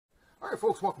Alright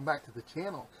folks, welcome back to the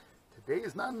channel. Today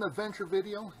is not an adventure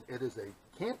video, it is a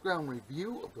campground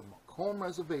review of the Macomb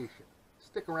Reservation.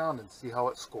 Stick around and see how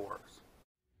it scores.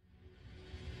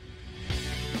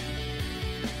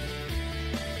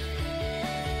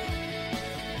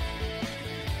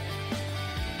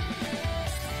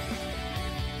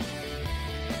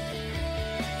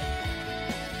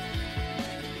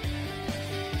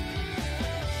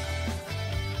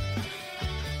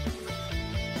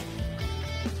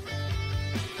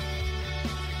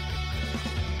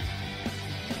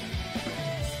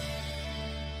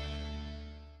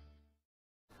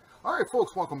 Alright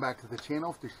folks, welcome back to the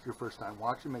channel. If this is your first time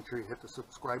watching, make sure you hit the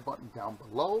subscribe button down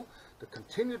below to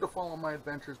continue to follow my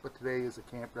adventures. But today is a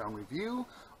campground review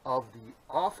of the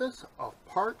Office of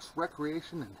Parks,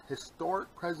 Recreation, and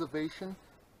Historic Preservation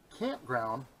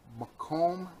Campground,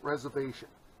 Macomb Reservation.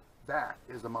 That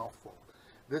is a mouthful.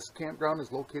 This campground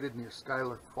is located near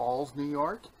Schuyler Falls, New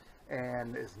York,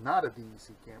 and is not a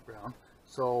DEC campground.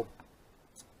 So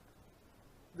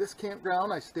this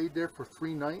campground, I stayed there for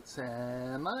 3 nights,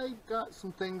 and I got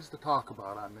some things to talk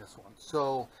about on this one.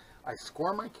 So I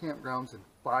score my campgrounds in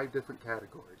 5 different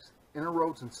categories: inner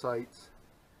roads and sites,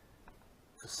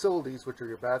 facilities, which are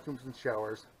your bathrooms and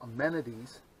showers,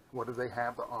 amenities, what do they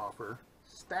have to offer,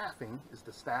 staffing, is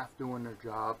the staff doing their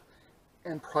job,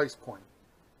 and price point,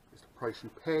 is the price you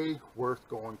pay worth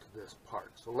going to this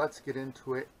park. So let's get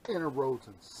into it. Inner roads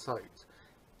and sites.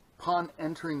 Upon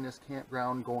entering this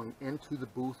campground, going into the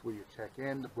booth where you check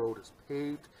in, the road is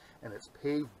paved, and it's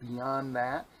paved beyond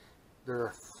that. There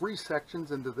are 3 sections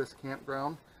into this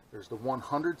campground. There's the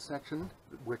 100 section,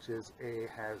 which is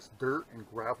has dirt and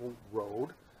gravel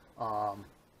road.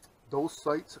 Those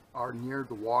sites are near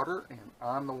the water and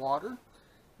on the water,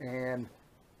 and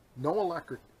no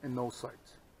electric in those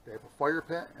sites. They have a fire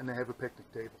pit and they have a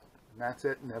picnic table, and that's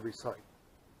it in every site.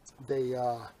 They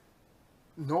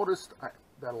noticed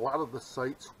that a lot of the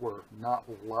sites were not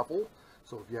level,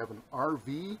 so if you have an RV,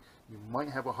 you might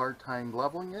have a hard time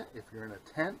leveling it. If you're in a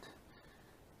tent,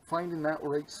 finding that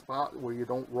right spot where you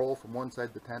don't roll from one side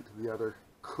of the tent to the other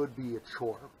could be a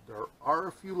chore. There are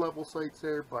a few level sites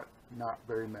there, but not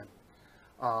very many.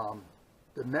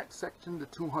 The next section, the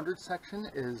 200 section,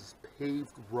 is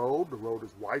paved road. The road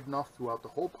is wide enough throughout the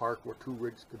whole park where 2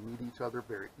 rigs could meet each other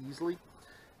very easily.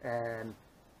 And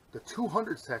the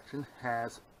 200 section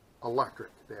has electric.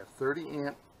 They have 30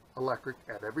 amp electric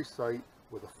at every site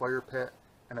with a fire pit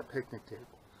and a picnic table.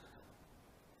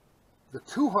 The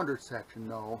 200 section,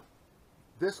 though,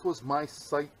 this was my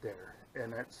site there,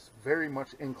 and it's very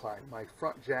much inclined. My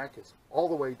front jack is all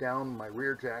the way down, my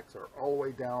rear jacks are all the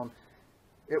way down.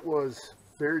 It was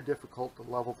very difficult to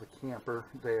level the camper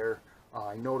there.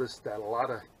 I noticed that a lot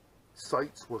of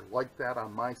sites were like that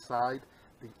on my side.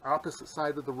 The opposite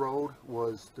side of the road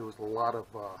there was a lot of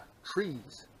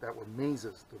trees that were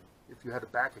mazes. If you had to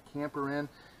back a camper in,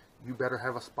 you better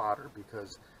have a spotter,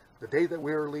 because the day that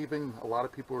we were leaving, a lot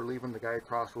of people were leaving. The guy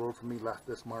across the road from me left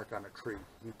this mark on a tree.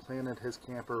 He planted his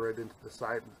camper right into the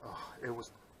side, and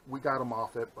we got him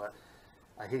off it, but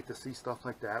I hate to see stuff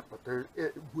like that. But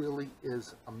it really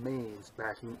is a maze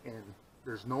backing in.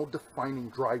 There's no defining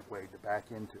driveway to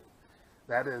back into.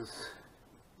 That is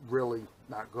really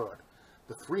not good.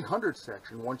 The 300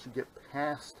 section, once you get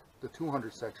past the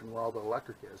 200 section where all the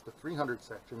electric is, the 300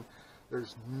 section,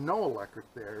 there's no electric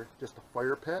there, just a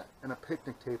fire pit and a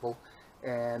picnic table,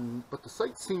 but the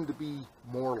sites seem to be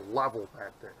more level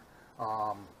back there.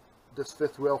 This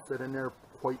 5th wheel fit in there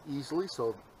quite easily,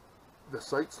 so the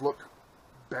sites look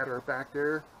better back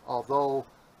there, although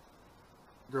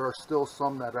there are still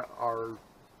some that are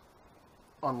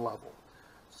unlevel.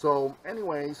 So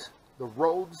anyways, the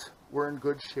roads were in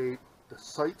good shape. The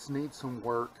sites need some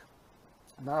work.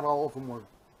 Not all of them were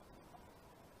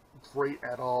great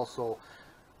at all, so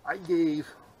I gave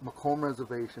Macomb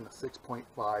Reservation a 6.5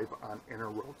 on inner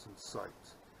roads and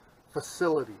sites.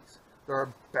 Facilities. There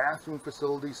are bathroom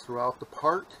facilities throughout the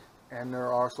park, and there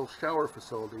are also shower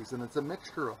facilities, and it's a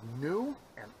mixture of new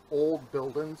and old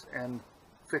buildings and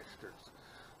fixtures.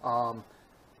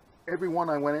 Every one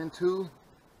I went into,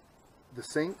 the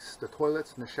sinks, the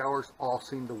toilets, and the showers all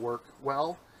seemed to work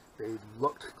well. They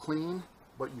looked clean,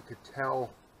 but you could tell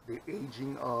the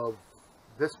aging of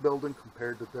this building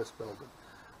compared to this building.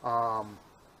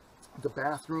 The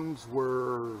bathrooms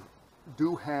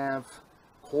do have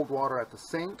cold water at the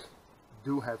sink,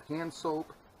 do have hand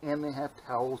soap, and they have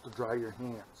towels to dry your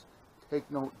hands.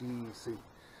 Take note, DEC.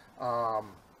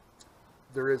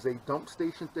 There is a dump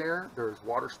station there. There's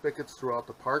water spigots throughout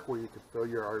the park where you can fill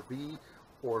your RV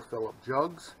or fill up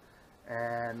jugs.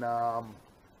 And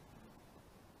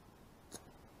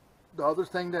the other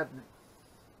thing that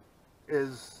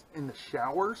is in the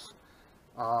showers.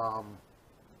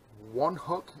 One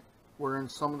hook were in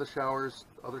some of the showers.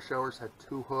 Other showers had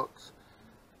 2 hooks.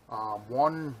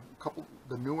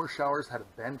 The newer showers had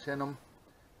a bench in them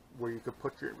where you could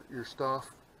put your stuff.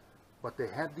 But they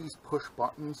had these push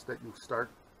buttons that you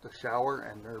start the shower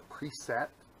and they're preset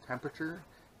temperature.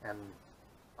 And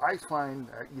I find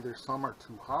that either some are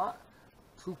too hot,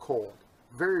 too cold.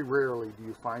 Very rarely do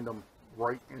you find them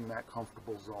right in that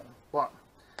comfortable zone. But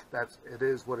it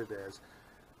is what it is.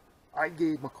 I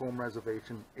gave Macomb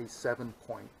Reservation a 7.0.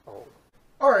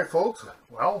 Alright folks,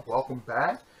 well, welcome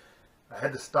back. I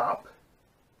had to stop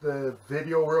the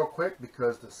video real quick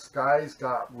because the skies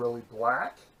got really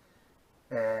black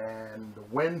and the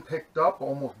wind picked up,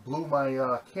 almost blew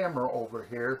my camera over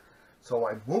here. So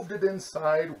I moved it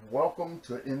inside. Welcome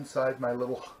to inside my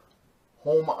little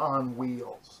home on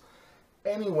wheels.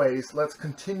 Anyways, let's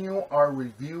continue our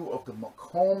review of the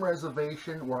Macomb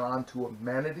Reservation. We're on to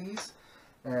amenities.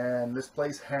 And this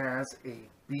place has a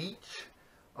beach.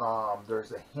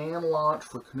 There's a hand launch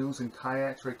for canoes and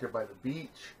kayaks right there by the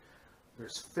beach.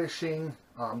 There's fishing.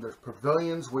 There's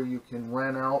pavilions where you can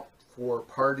rent out for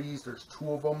parties. There's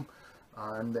 2 of them.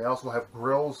 And they also have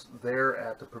grills there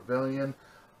at the pavilion.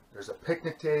 There's a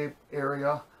picnic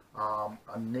area.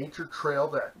 A nature trail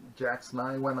that Jax and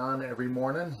I went on every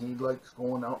morning. He likes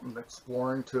going out and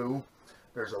exploring too.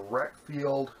 There's a rec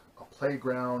field, a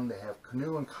playground. They have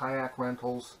canoe and kayak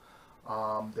rentals.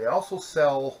 They also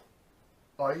sell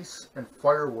ice and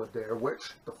firewood there,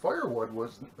 which the firewood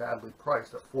wasn't badly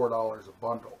priced at $4 a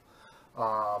bundle.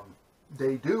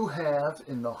 They do have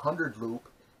in the 100 loop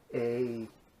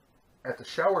at the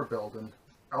shower building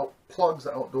plugs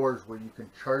outdoors where you can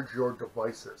charge your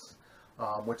devices,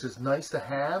 which is nice to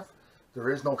have. There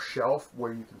is no shelf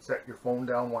where you can set your phone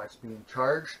down while it's being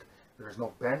charged. There's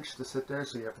no bench to sit there,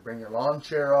 so you have to bring your lawn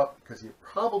chair up because you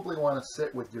probably want to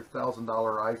sit with your $1,000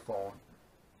 iPhone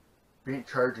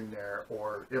charging there,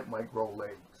 or it might grow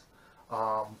legs.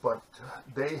 But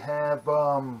they have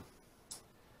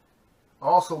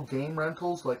also game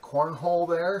rentals like cornhole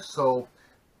there, so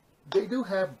they do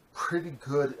have pretty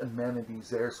good amenities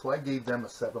there, so I gave them a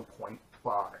 7.5.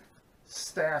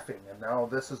 Staffing, and now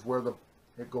this is where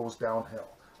it goes downhill.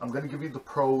 I'm going to give you the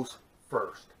pros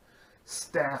first.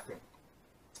 Staffing.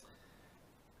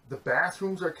 The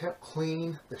bathrooms are kept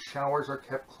clean, the showers are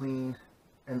kept clean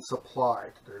and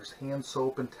supplied. There's hand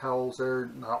soap and towels there.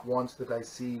 Not once did I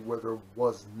see where there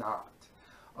was not.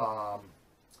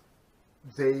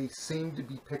 They seem to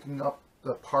be picking up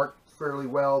the park fairly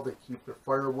well. They keep their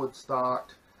firewood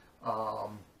stocked.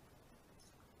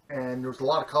 And there's a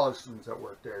lot of college students that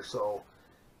work there, so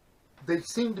they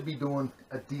seem to be doing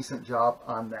a decent job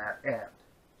on that end.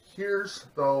 Here's,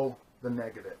 though, the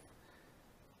negative.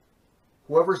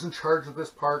 Whoever's in charge of this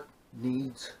park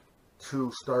needs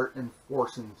to start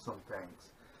enforcing some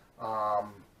things.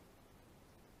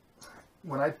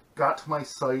 When I got to my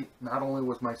site, not only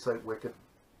was my site wicked,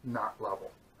 not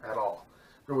level at all.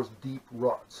 There was deep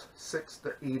ruts, 6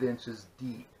 to 8 inches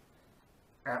deep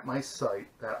at my site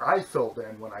that I filled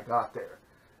in when I got there.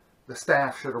 The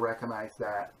staff should have recognized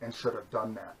that and should have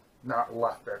done that, not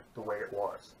left it the way it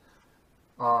was.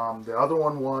 The other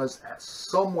one was at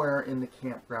somewhere in the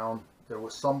campground, there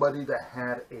was somebody that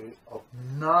had a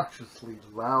obnoxiously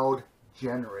loud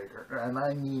generator, and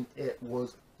I mean it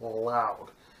was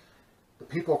loud. The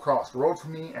people across the road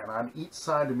from me and on each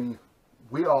side of me,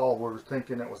 we all were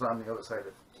thinking it was on the other side of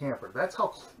the camper. That's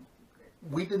how,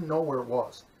 we didn't know where it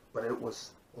was, but it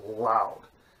was loud.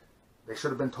 They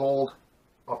should have been told,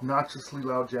 obnoxiously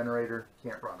loud generator,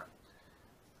 can't run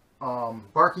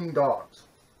it. Barking dogs.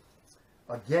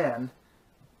 Again,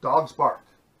 dogs bark.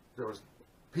 There was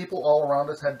people all around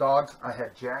us had dogs. I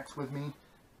had Jax with me.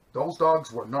 Those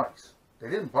dogs were nice. They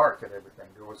didn't bark at everything.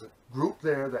 There was a group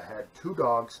there that had 2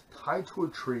 dogs tied to a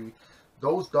tree.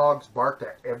 Those dogs barked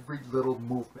at every little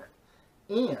movement.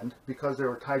 And because they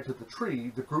were tied to the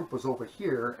tree, the group was over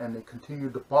here and they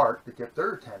continued to bark to get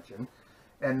their attention.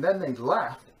 And then they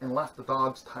left and left the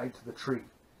dogs tied to the tree.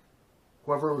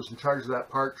 Whoever was in charge of that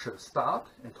park should have stopped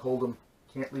and told them,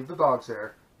 can't leave the dogs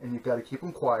there, and you've got to keep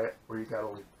them quiet or you've got to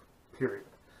leave, period.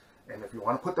 And if you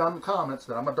want to put down in the comments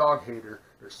that I'm a dog hater,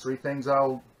 there's 3 things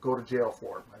I'll go to jail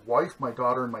for. My wife, my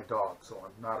daughter, and my dog, so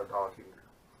I'm not a dog hater.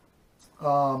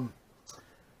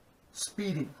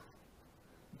 Speeding.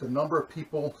 The number of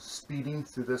people speeding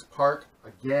through this park,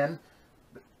 again,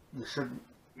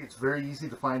 it's very easy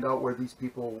to find out where these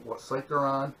people, what site they're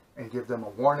on, and give them a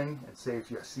warning and say, if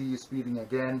you see you speeding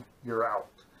again, you're out.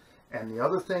 And the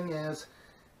other thing is,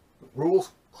 the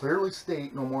rules clearly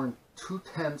state no more than 2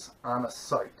 tenths on a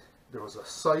site. There was a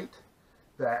site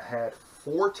that had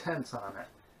 4 tents on it,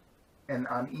 and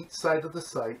on each side of the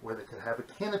site where they could have a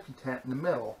canopy tent in the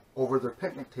middle over their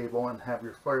picnic table and have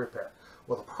your fire pit.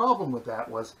 Well, the problem with that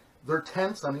was their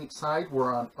tents on each side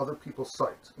were on other people's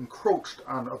sites, encroached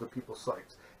on other people's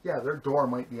sites. Yeah, their door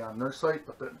might be on their site,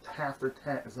 but half their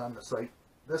tent is on the site,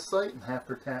 this site, and half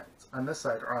their tents on this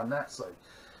side or on that site.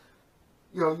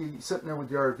 You know, you're sitting there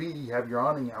with your RV, you have your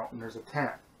awning out, and there's a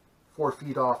tent 4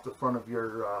 feet off the front of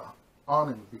your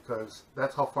awning, because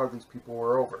that's how far these people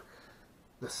were over.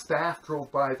 The staff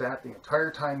drove by that the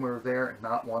entire time we were there, and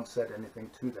not once said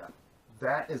anything to them.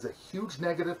 That is a huge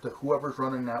negative to whoever's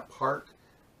running that park.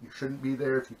 You shouldn't be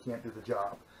there if you can't do the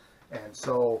job. And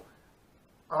so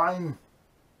I'm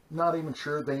not even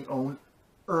sure they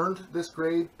earned this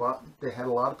grade, but they had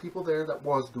a lot of people there that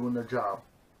was doing their job.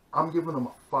 I'm giving them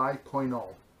a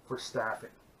 5.0 for staffing.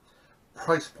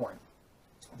 Price point.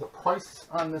 The price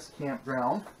on this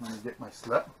campground, let me get my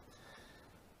slip,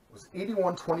 was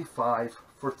 $81.25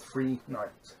 for 3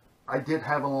 nights. I did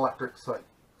have an electric site.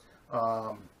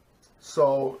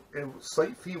 So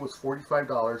site fee was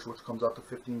 $45, which comes out to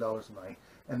 $15 a night.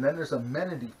 And then there's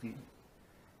amenity fee.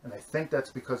 And I think that's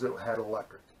because it had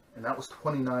electric. And that was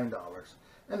 $29.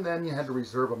 And then you had to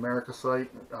reserve America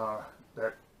site,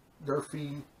 that their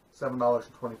fee,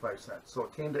 $7.25. So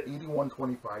it came to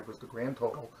 $81.25 was the grand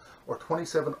total, or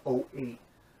 $27.08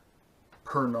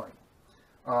 per night.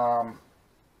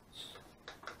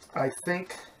 I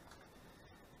think,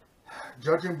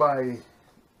 judging by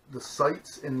the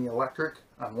sites in the electric,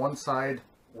 on one side,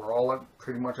 we're all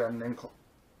pretty much at an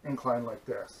incline like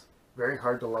this. Very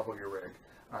hard to level your rig.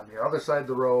 On the other side of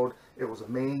the road, it was a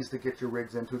maze to get your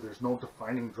rigs into. There's no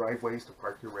defining driveways to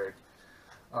park your rig.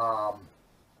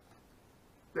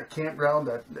 The campground,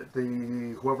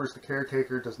 whoever's the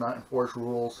caretaker does not enforce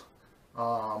rules.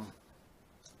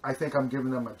 I think I'm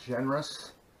giving them a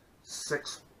generous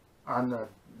 6 on the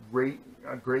grade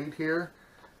here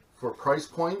for price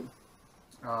point.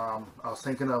 I was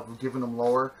thinking of giving them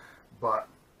lower, but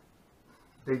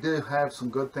they do have some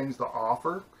good things to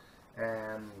offer,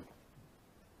 and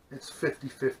it's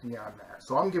 50-50 on that.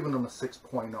 So I'm giving them a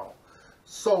 6.0.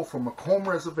 So for Macomb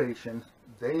Reservation,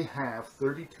 they have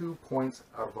 32 points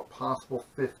out of a possible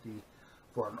 50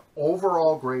 for an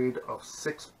overall grade of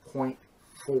 6.4.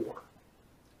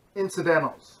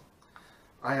 Incidentals.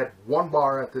 I had 1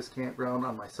 bar at this campground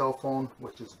on my cell phone,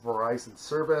 which is Verizon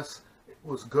service. It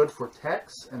was good for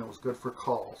texts and it was good for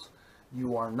calls.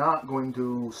 You are not going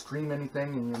to stream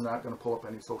anything, and you're not going to pull up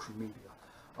any social media.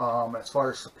 As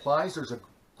far as supplies, there's a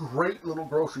great little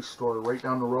grocery store right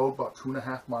down the road, about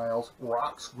 2.5 miles.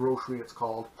 Rock's Grocery, it's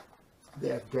called. They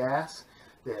have gas,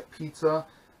 they have pizza,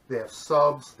 they have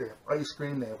subs, they have ice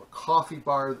cream, they have a coffee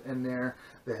bar in there,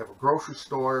 they have a grocery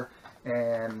store,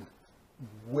 and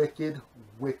wicked,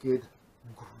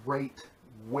 great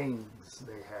wings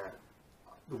they had.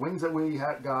 The wings that we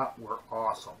got were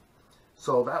awesome.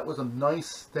 So that was a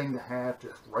nice thing to have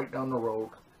just right down the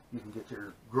road. You can get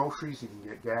your groceries, you can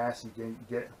get gas, you can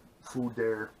get food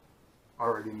there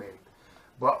already made.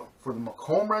 But for the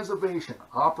Macomb Reservation,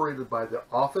 operated by the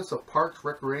Office of Parks,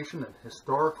 Recreation, and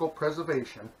Historical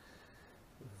Preservation,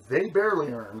 they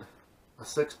barely earned a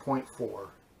 6.4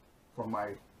 for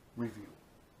my review.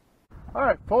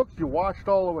 Alright folks, you watched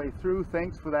all the way through.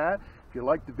 Thanks for that. If you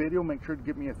liked the video, make sure to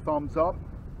give me a thumbs up.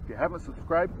 If you haven't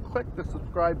subscribed, click the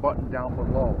subscribe button down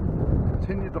below.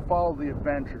 Continue to follow the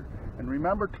adventure. And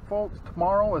remember, folks,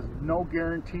 tomorrow is no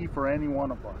guarantee for any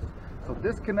one of us. So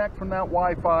disconnect from that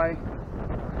Wi-Fi,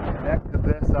 connect to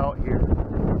this out here.